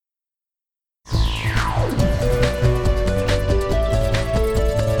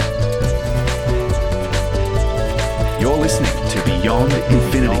Beyond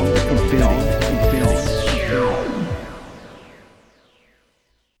Infinity.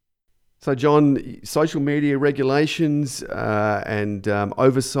 So, John, social media regulations and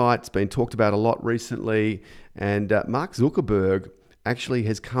oversight's been talked about a lot recently, and Mark Zuckerberg actually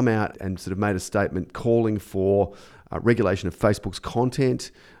has come out and sort of made a statement calling for regulation of Facebook's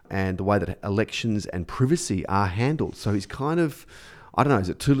content and the way that elections and privacy are handled. So he's kind of, I don't know, is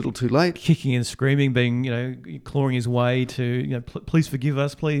it too little too late? Kicking and screaming, clawing his way to, please forgive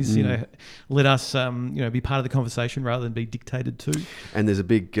us, please, let us, be part of the conversation rather than be dictated to. And there's a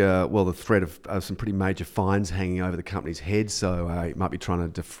big, the threat of some pretty major fines hanging over the company's head. So he might be trying to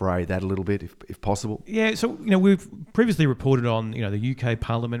defray that a little bit if possible. Yeah. So, we've previously reported on, the UK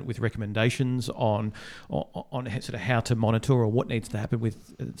Parliament with recommendations on sort of how to monitor or what needs to happen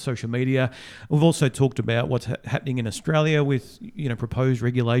with social media. We've also talked about what's happening in Australia with, proposed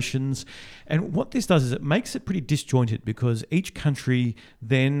regulations. And what this does is it makes it pretty disjointed because each country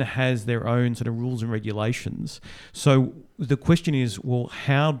then has their own sort of rules and regulations. So the question is, well,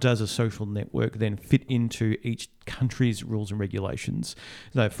 how does a social network then fit into each country's rules and regulations?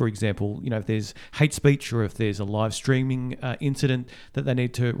 So, for example, if there's hate speech or if there's a live streaming incident that they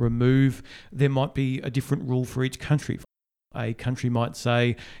need to remove, there might be a different rule for each country. A country might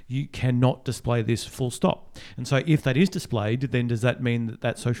say, you cannot display this full stop. And so if that is displayed, then does that mean that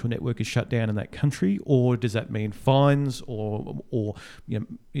that social network is shut down in that country? Or does that mean fines or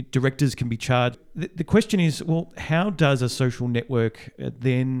directors can be charged? The question is, well, how does a social network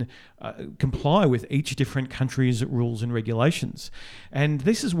then comply with each different country's rules and regulations? And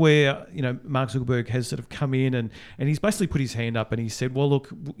this is where, Mark Zuckerberg has sort of come in and he's basically put his hand up and he said, well, look,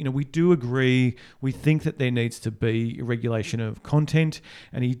 we do agree. We think that there needs to be regulation of content.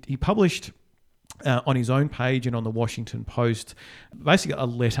 And he published on his own page and on the Washington Post, basically a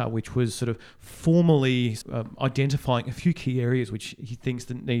letter which was sort of formally identifying a few key areas which he thinks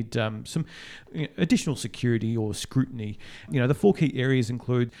that need some additional security or scrutiny. The four key areas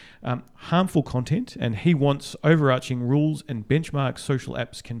include harmful content, and he wants overarching rules and benchmarks social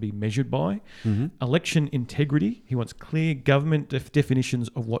apps can be measured by. Mm-hmm. Election integrity, he wants clear government definitions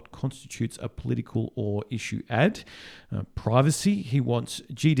of what constitutes a political or issue ad. Privacy, he wants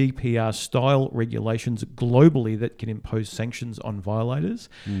GDPR-style regulations globally that can impose sanctions on violators.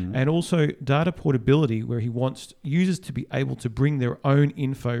 Mm. And also data portability, where he wants users to be able to bring their own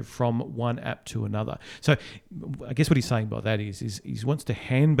info from one app to another. So I guess what he's saying by that is he wants to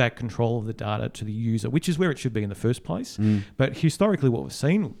hand back control of the data to the user, which is where it should be in the first place. Mm. But historically what we've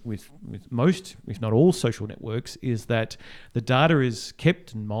seen with most, if not all, social networks is that the data is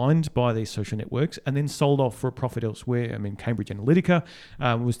kept and mined by these social networks and then sold off for a profit elsewhere. I mean, Cambridge Analytica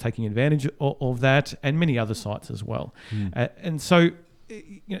was taking advantage of that, and many other sites as well. And so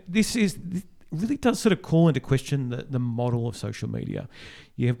this really does sort of call into question the model of social media.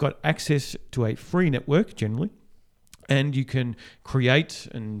 You have got access to a free network generally, and you can create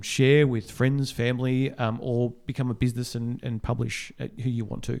and share with friends, family, or become a business and publish who you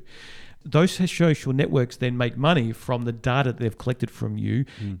want to. Those social networks then make money from the data they've collected from you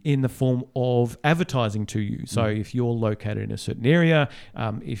in the form of advertising to you. So if you're located in a certain area,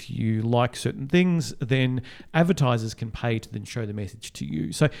 if you like certain things, then advertisers can pay to then show the message to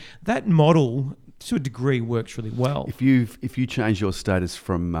you. So that model, to a degree, works really well. If you change your status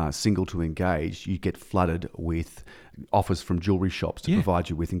from single to engaged, you get flooded with offers from jewelry shops to provide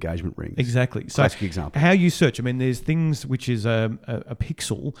you with engagement rings. Exactly. Classic example. How you search, I mean, there's things which is a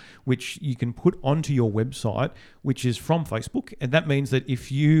pixel which you can put onto your website, which is from Facebook. And that means that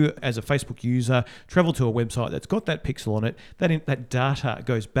if you, as a Facebook user, travel to a website that's got that pixel on it, that data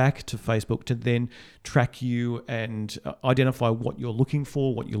goes back to Facebook to then track you and identify what you're looking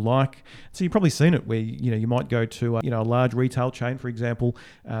for, what you like. So you've probably seen it where, you might go to a large retail chain, for example,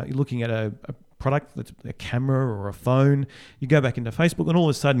 you're looking at a product that's a camera or a phone, you go back into Facebook and all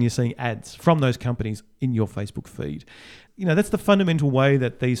of a sudden you're seeing ads from those companies in your Facebook feed. That's the fundamental way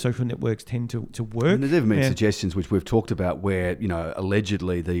that these social networks tend to work. And there's even been suggestions which we've talked about where,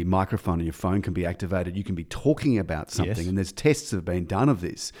 allegedly the microphone on your phone can be activated. You can be talking about something, and there's tests that have been done of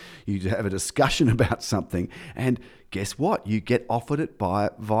this. You have a discussion about something, and guess what? You get offered it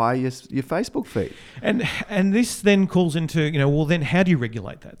via your Facebook feed. And this then calls into, well, then how do you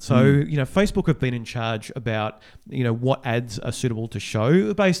regulate that? So, Facebook have been in charge about, what ads are suitable to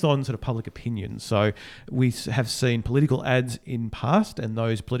show based on sort of public opinion. So we have seen political ads in past, and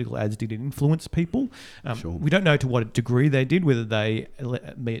those political ads did influence people. Sure. We don't know to what degree they did, whether they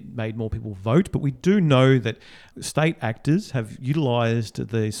made more people vote, but we do know that state actors have utilised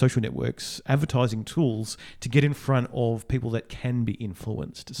the social networks advertising tools to get in front front of people that can be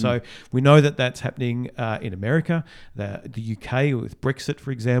influenced. So we know that that's happening in America, the UK with Brexit,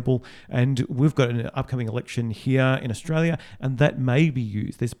 for example, and we've got an upcoming election here in Australia, and that may be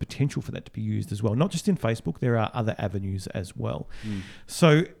used. There's potential for that to be used as well. Not just in Facebook, there are other avenues as well.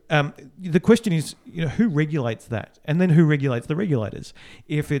 So the question is, who regulates that? And then who regulates the regulators?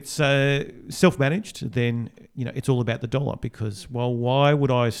 If it's self-managed, then it's all about the dollar, because, well, why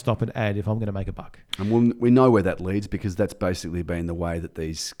would I stop an ad if I'm going to make a buck? And we know where that leads, because that's basically been the way that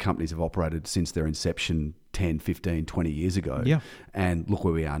these companies have operated since their inception 10, 15, 20 years ago. Yeah. And look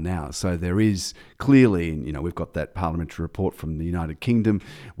where we are now. So there is clearly, we've got that parliamentary report from the United Kingdom.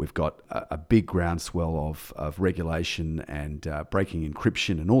 We've got a big groundswell of regulation and breaking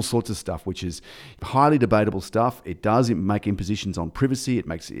encryption and all sorts of stuff, which is highly debatable stuff. It does make impositions on privacy. It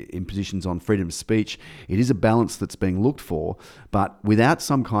makes impositions on freedom of speech. It is a balance that's being looked for. But without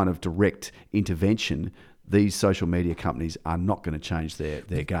some kind of direct intervention, these social media companies are not going to change their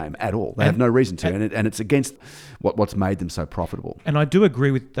game at all. They have no reason to, and it's against what's made them so profitable. And I do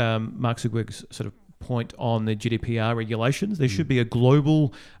agree with Mark Zuckerberg's sort of point on the GDPR regulations. There should be a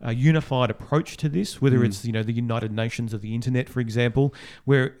global, unified approach to this, whether it's the United Nations of the Internet, for example,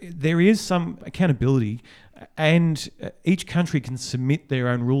 where there is some accountability, and each country can submit their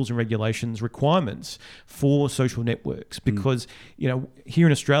own rules and regulations requirements for social networks, because here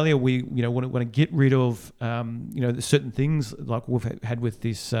in Australia we want to get rid of certain things like we've had with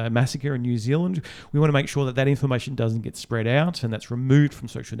this massacre in New Zealand. We want to make sure that information doesn't get spread out and that's removed from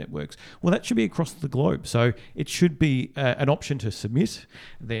social networks. Well, that should be across the globe, so it should be an option to submit,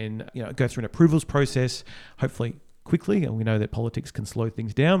 then go through an approvals process, hopefully quickly, and we know that politics can slow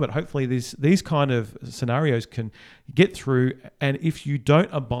things down, but hopefully these kind of scenarios can get through, and if you don't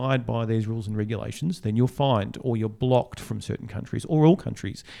abide by these rules and regulations, then you're fined or you're blocked from certain countries or all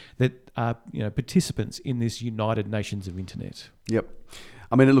countries that are participants in this United Nations of Internet. Yep.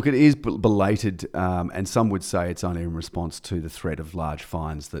 I mean, look, it is belated, and some would say it's only in response to the threat of large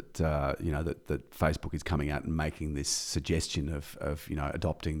fines that that Facebook is coming out and making this suggestion of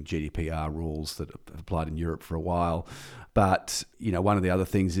adopting GDPR rules that have applied in Europe for a while. But one of the other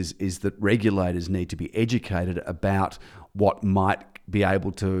things is that regulators need to be educated about what might be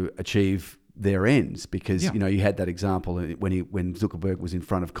able to achieve their ends, because you had that example when Zuckerberg was in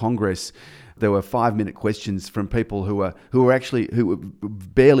front of Congress. There were 5-minute questions from people who were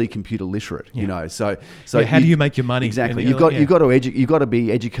barely computer literate. So how do you make your money? Exactly. You've got to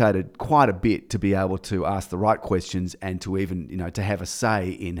be educated quite a bit to be able to ask the right questions and to even to have a say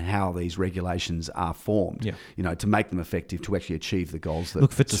in how these regulations are formed. To make them effective, to actually achieve the goals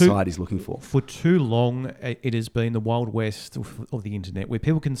that society is looking for. For too long, it has been the Wild West of the internet, where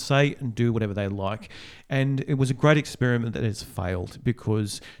people can say and do whatever they like, and it was a great experiment that has failed,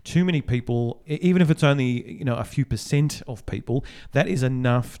 because too many people, even if it's only a few percent of people, that is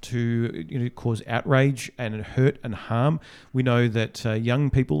enough to cause outrage and hurt and harm. We know that young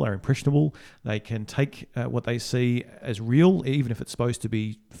people are impressionable. They can take what they see as real, even if it's supposed to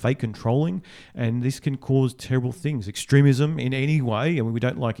be fake and trolling, and this can cause terrible things. Extremism in any way, and we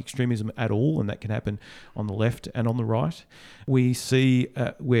don't like extremism at all, and that can happen on the left and on the right. We see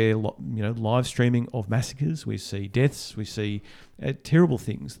where live streaming of massacres, we see deaths, we see terrible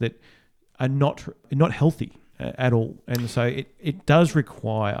things that are not healthy at all. And so it does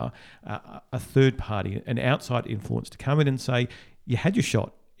require a third party, an outside influence, to come in and say, you had your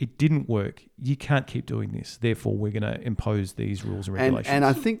shot, it didn't work, you can't keep doing this, therefore we're going to impose these rules and regulations. And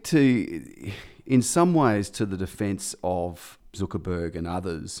I think in some ways, to the defense of Zuckerberg and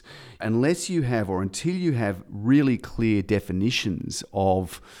others, unless you have, or until you have really clear definitions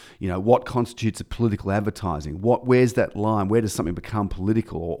of, what constitutes a political advertising, where's that line, where does something become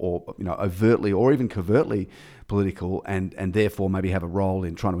political or overtly or even covertly political, and therefore maybe have a role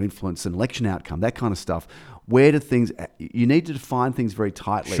in trying to influence an election outcome, that kind of stuff. Where do things, you need to define things very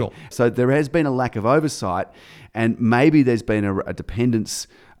tightly. Sure. So there has been a lack of oversight, and maybe there's been a dependence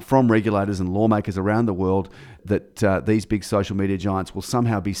from regulators and lawmakers around the world that these big social media giants will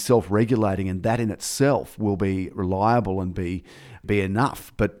somehow be self-regulating, and that in itself will be reliable and be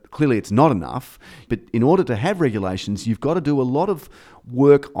enough. But clearly it's not enough. But in order to have regulations, you've got to do a lot of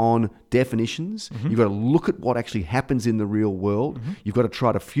work on definitions. Mm-hmm. You've got to look at what actually happens in the real world. Mm-hmm. You've got to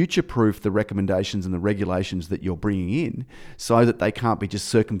try to future-proof the recommendations and the regulations that you're bringing in, so that they can't be just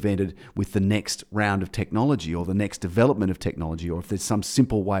circumvented with the next round of technology or the next development of technology, or if there's some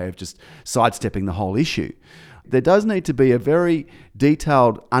simple way of just sidestepping the whole issue. there does need to be a very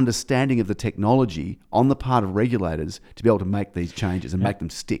detailed understanding of the technology on the part of regulators to be able to make these changes and make them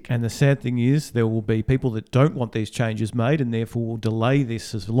stick. And the sad thing is there will be people that don't want these changes made and therefore will delay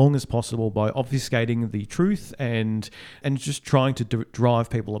this as long as possible by obfuscating the truth and just trying to drive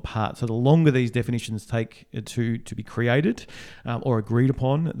people apart. So the longer these definitions take to be created or agreed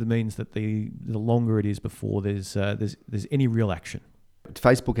upon, that means that the longer it is before there's any real action.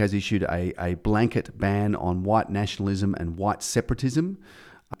 Facebook has issued a blanket ban on white nationalism and white separatism,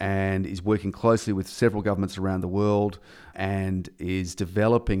 and is working closely with several governments around the world and is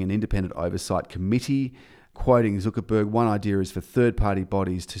developing an independent oversight committee. Quoting Zuckerberg, one idea is for third-party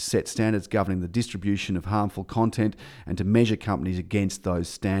bodies to set standards governing the distribution of harmful content and to measure companies against those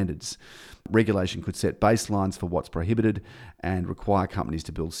standards. Regulation could set baselines for what's prohibited and require companies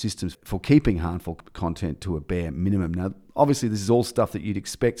to build systems for keeping harmful content to a bare minimum. Now, obviously, this is all stuff that you'd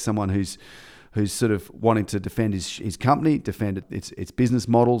expect someone who's sort of wanting to defend his company, defend its business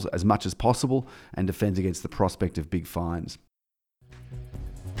models as much as possible, and defends against the prospect of big fines.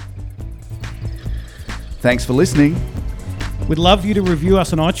 Thanks for listening. We'd love for you to review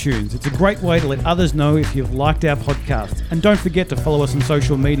us on iTunes. It's a great way to let others know if you've liked our podcast. And don't forget to follow us on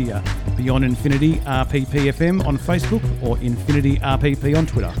social media, Beyond Infinity RPPFM on Facebook or Infinity RPP on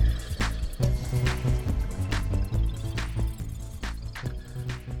Twitter.